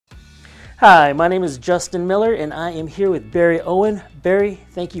Hi, my name is Justin Miller and I am here with Barry Owen. Barry,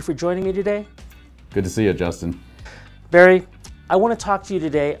 thank you for joining me today. Good to see you, Justin. Barry, I want to talk to you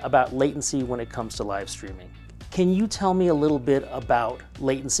today about latency when it comes to live streaming. Can you tell me a little bit about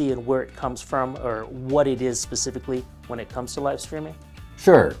latency and where it comes from, or what it is specifically when it comes to live streaming?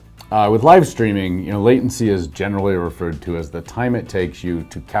 Sure. With live streaming, latency is generally referred to as the time it takes you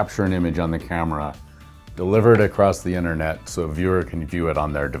to capture an image on the camera, deliver it across the internet so a viewer can view it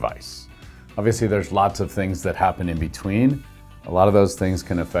on their device. Obviously, there's lots of things that happen in between. A lot of those things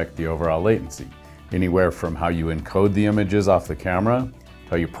can affect the overall latency, anywhere from how you encode the images off the camera, to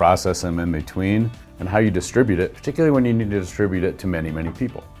how you process them in between, and how you distribute it, particularly when you need to distribute it to many, many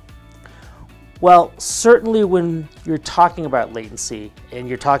people. Well, certainly when you're talking about latency and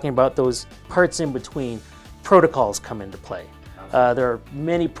you're talking about those parts in between, protocols come into play. There are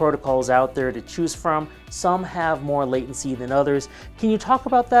many protocols out there to choose from. Some have more latency than others. Can you talk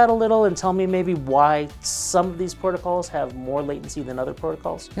about that a little and tell me maybe why some of these protocols have more latency than other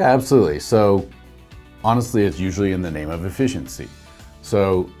protocols? Yeah, absolutely. So honestly, it's usually in the name of efficiency.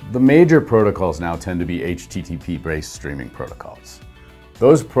 So the major protocols now tend to be HTTP-based streaming protocols.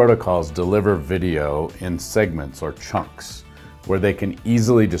 Those protocols deliver video in segments or chunks where they can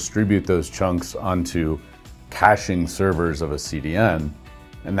easily distribute those chunks onto caching servers of a CDN,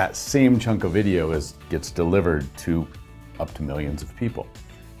 and that same chunk of video gets delivered to up to millions of people.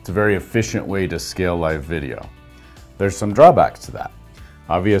 It's a very efficient way to scale live video. There's some drawbacks to that.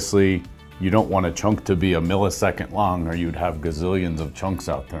 Obviously, you don't want a chunk to be a millisecond long, or you'd have gazillions of chunks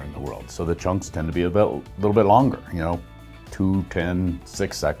out there in the world. So the chunks tend to be a little bit longer, 2, 10,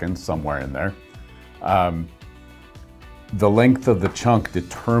 6 seconds, somewhere in there. The length of the chunk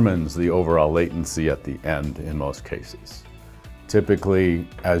determines the overall latency at the end in most cases. Typically,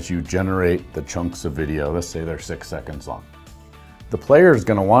 as you generate the chunks of video, let's say they're 6 seconds long, the player is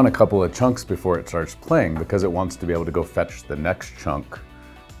going to want a couple of chunks before it starts playing because it wants to be able to go fetch the next chunk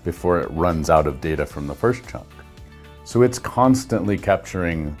before it runs out of data from the first chunk. So it's constantly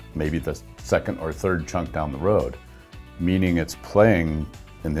capturing maybe the second or third chunk down the road, meaning it's playing,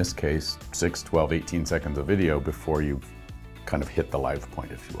 in this case, 6, 12, 18 seconds of video before you've kind of hit the live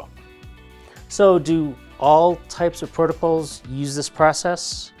point, if you will. So do all types of protocols use this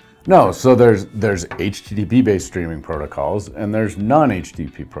process? No, so there's HTTP-based streaming protocols and there's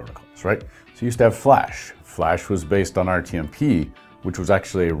non-HTTP protocols, right? So you used to have Flash. Flash was based on RTMP, which was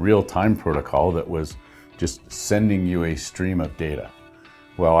actually a real-time protocol that was just sending you a stream of data.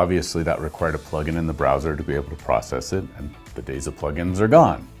 Well, obviously that required a plugin in the browser to be able to process it, and the days of plugins are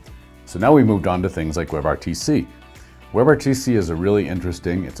gone. So now we moved on to things like WebRTC. WebRTC is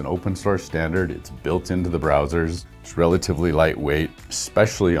it's an open source standard, it's built into the browsers, it's relatively lightweight,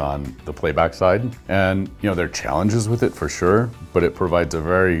 especially on the playback side. And there are challenges with it for sure, but it provides a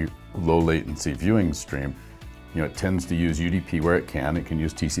very low latency viewing stream. It tends to use UDP where it can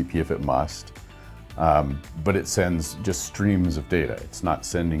use TCP if it must, but it sends just streams of data. It's not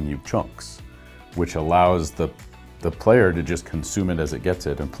sending you chunks, which allows the player to just consume it as it gets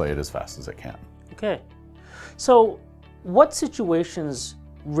it and play it as fast as it can. Okay, so what situations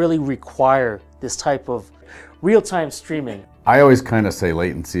really require this type of real-time streaming? I always kind of say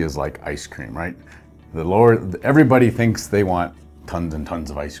latency is like ice cream, right? Everybody thinks they want tons and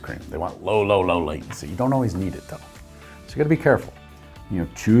tons of ice cream. They want low latency. You don't always need it though. So you gotta be careful.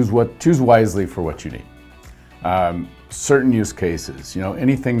 Choose wisely for what you need. Certain use cases,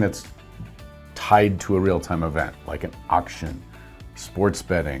 anything that's tied to a real-time event, like an auction, sports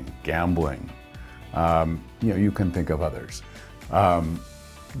betting, gambling, you can think of others.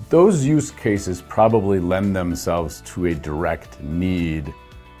 Those use cases probably lend themselves to a direct need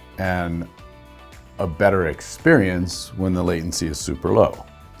and a better experience when the latency is super low.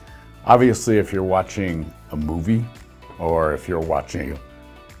 Obviously, if you're watching a movie or if you're watching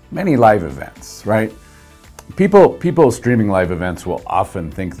many live events, right? People streaming live events will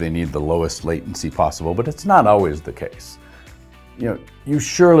often think they need the lowest latency possible, but it's not always the case. You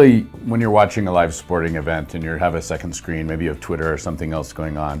surely, when you're watching a live sporting event and you have a second screen, maybe you have Twitter or something else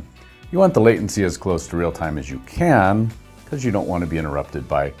going on, you want the latency as close to real time as you can, because you don't want to be interrupted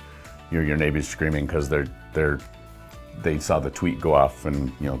by your neighbors screaming because they saw the tweet go off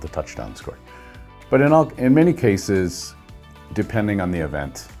and the touchdown scored. But in many cases, depending on the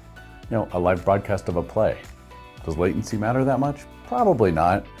event, a live broadcast of a play, does latency matter that much? Probably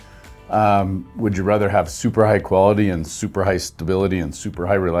not. Would you rather have super high quality and super high stability and super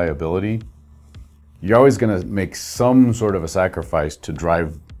high reliability? You're always going to make some sort of a sacrifice to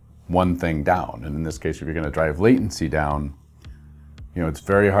drive one thing down. And in this case, if you're going to drive latency down, it's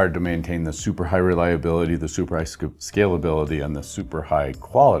very hard to maintain the super high reliability, the super high scalability, and the super high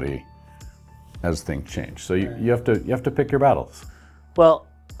quality as things change. So you have to pick your battles. Well,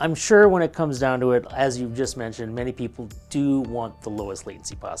 I'm sure when it comes down to it, as you've just mentioned, many people do want the lowest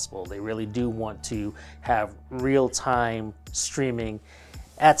latency possible. They really do want to have real-time streaming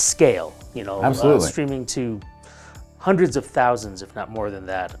at scale, Absolutely. Streaming to hundreds of thousands, if not more than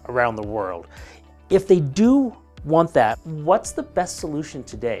that, around the world. If they do want that, what's the best solution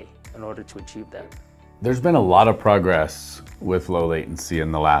today in order to achieve that? There's been a lot of progress with low latency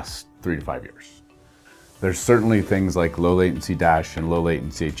in the last 3 to 5 years. There's certainly things like low latency dash and low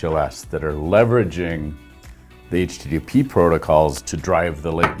latency HLS that are leveraging the HTTP protocols to drive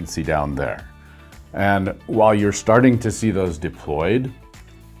the latency down there. And while you're starting to see those deployed,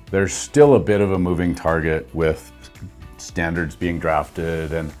 there's still a bit of a moving target with standards being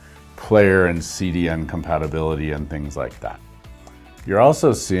drafted and player and CDN compatibility and things like that. You're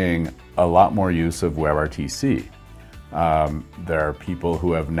also seeing a lot more use of WebRTC. There are people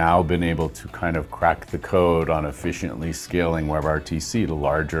who have now been able to kind of crack the code on efficiently scaling WebRTC to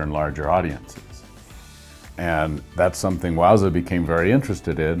larger and larger audiences. And that's something Wowza became very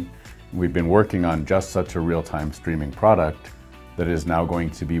interested in. We've been working on just such a real-time streaming product that is now going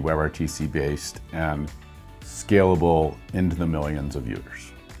to be WebRTC based and scalable into the millions of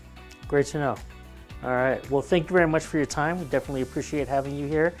users. Great to know. All right. Well, thank you very much for your time. We definitely appreciate having you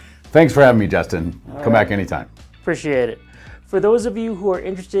here. Thanks for having me, Justin. Come back anytime. Appreciate it. For those of you who are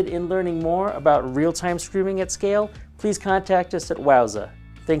interested in learning more about real-time streaming at scale, please contact us at Wowza.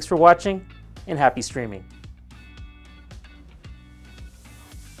 Thanks for watching and happy streaming.